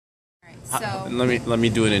So let me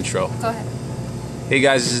do an intro. go ahead. Hey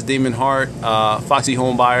guys, this is Damon Hart, Foxy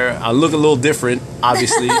home buyer. I look a little different,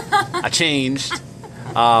 obviously. I changed,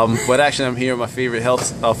 but actually I'm here at my favorite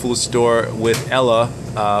health food store with Ella,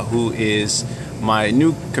 who is my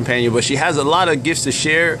new companion. But she has a lot of gifts to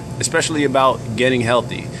share, especially about getting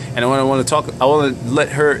healthy. And I want to let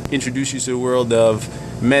her introduce you to the world of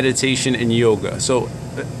meditation and yoga. So,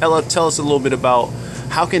 Ella, tell us a little bit about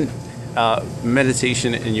how can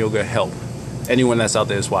meditation and yoga help anyone that's out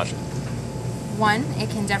there that's watching. One, it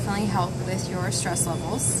can definitely help with your stress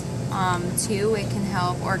levels. Two, it can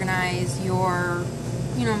help organize your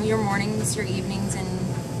mornings, your evenings, and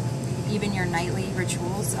even your nightly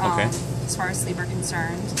rituals, as far as sleep are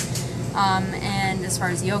concerned. And as far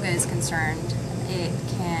as yoga is concerned, it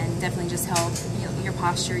can definitely just help your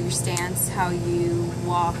posture, your stance, how you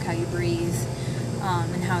walk, how you breathe,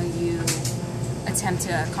 and how you attempt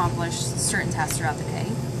to accomplish certain tasks throughout the day.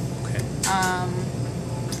 Okay.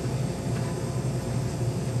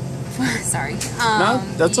 Sorry. No,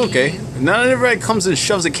 that's okay. Not everybody comes and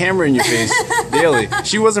shoves a camera in your face daily.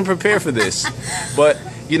 She wasn't prepared for this, but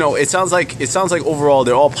it sounds like overall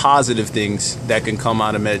they're all positive things that can come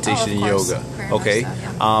out of meditation and yoga. Very Okay. much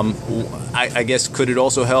so, yeah. I guess could it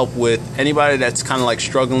also help with anybody that's kind of like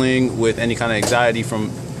struggling with any kind of anxiety from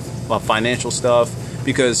financial stuff?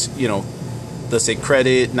 Because let's say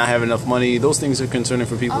credit, not having enough money, those things are concerning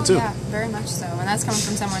for people too. Yeah, very much so, and that's coming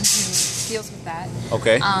from someone who deals with that.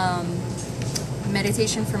 Okay.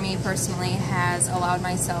 Meditation for me personally has allowed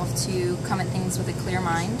myself to come at things with a clear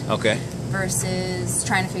mind. Okay. Versus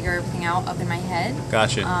trying to figure everything out up in my head.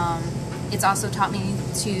 Gotcha. It's also taught me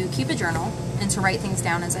to keep a journal and to write things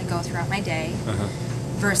down as I go throughout my day.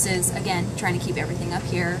 Versus, again, trying to keep everything up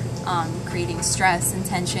here, creating stress and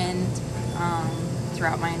tension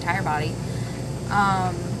throughout my entire body.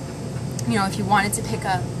 If you wanted to pick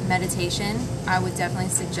up meditation, I would definitely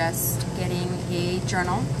suggest getting a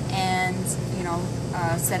journal and,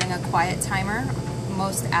 setting a quiet timer.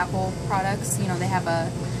 Most Apple products, they have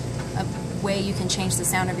a way you can change the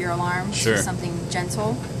sound of your alarm to something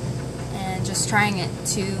gentle, and just trying it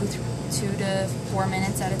 2 to 4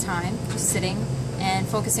 minutes at a time, just sitting and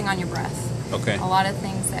focusing on your breath. Okay. A lot of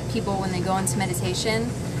things that people, when they go into meditation,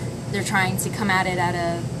 they're trying to come at it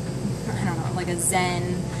at like a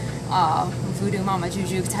Zen, voodoo mama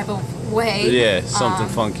juju type of way. Yeah, something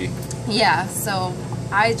funky. Yeah, so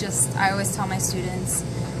I always tell my students,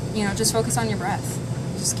 just focus on your breath.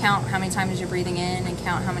 Just count how many times you're breathing in and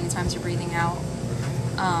count how many times you're breathing out.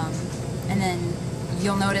 And then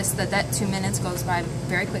you'll notice that 2 minutes goes by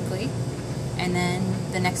very quickly, and then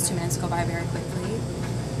the next 2 minutes go by very quickly.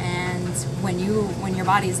 And when your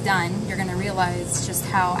body's done, you're going to realize just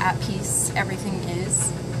how at peace everything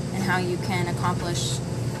is and how you can accomplish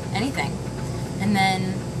anything. And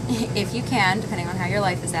then if you can, depending on how your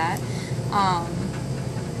life is at,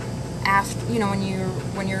 after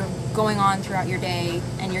when you're going on throughout your day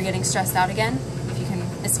and you're getting stressed out again, if you can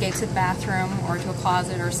escape to the bathroom or to a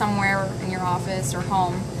closet or somewhere in your office or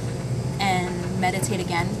home and meditate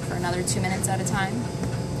again for another 2 minutes at a time,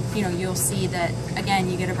 you'll see that again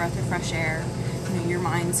you get a breath of fresh air. Your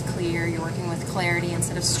mind's clear. You're working with clarity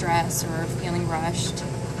instead of stress or feeling rushed.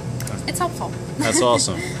 It's helpful. That's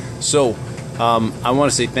awesome. So I want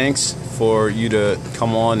to say thanks for you to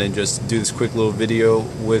come on and just do this quick little video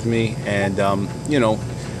with me. And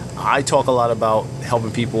I talk a lot about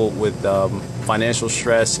helping people with financial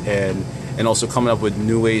stress and also coming up with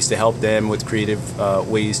new ways to help them with creative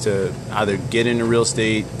ways to either get into real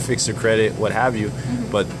estate, fix their credit, what have you.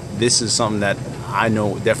 But this is something that I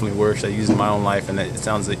know definitely works. I use it in my own life, and it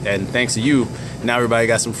sounds like, and thanks to you, now everybody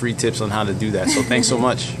got some free tips on how to do that. So thanks so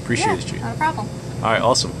much. Appreciate you. Not a problem. All right,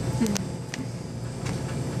 awesome.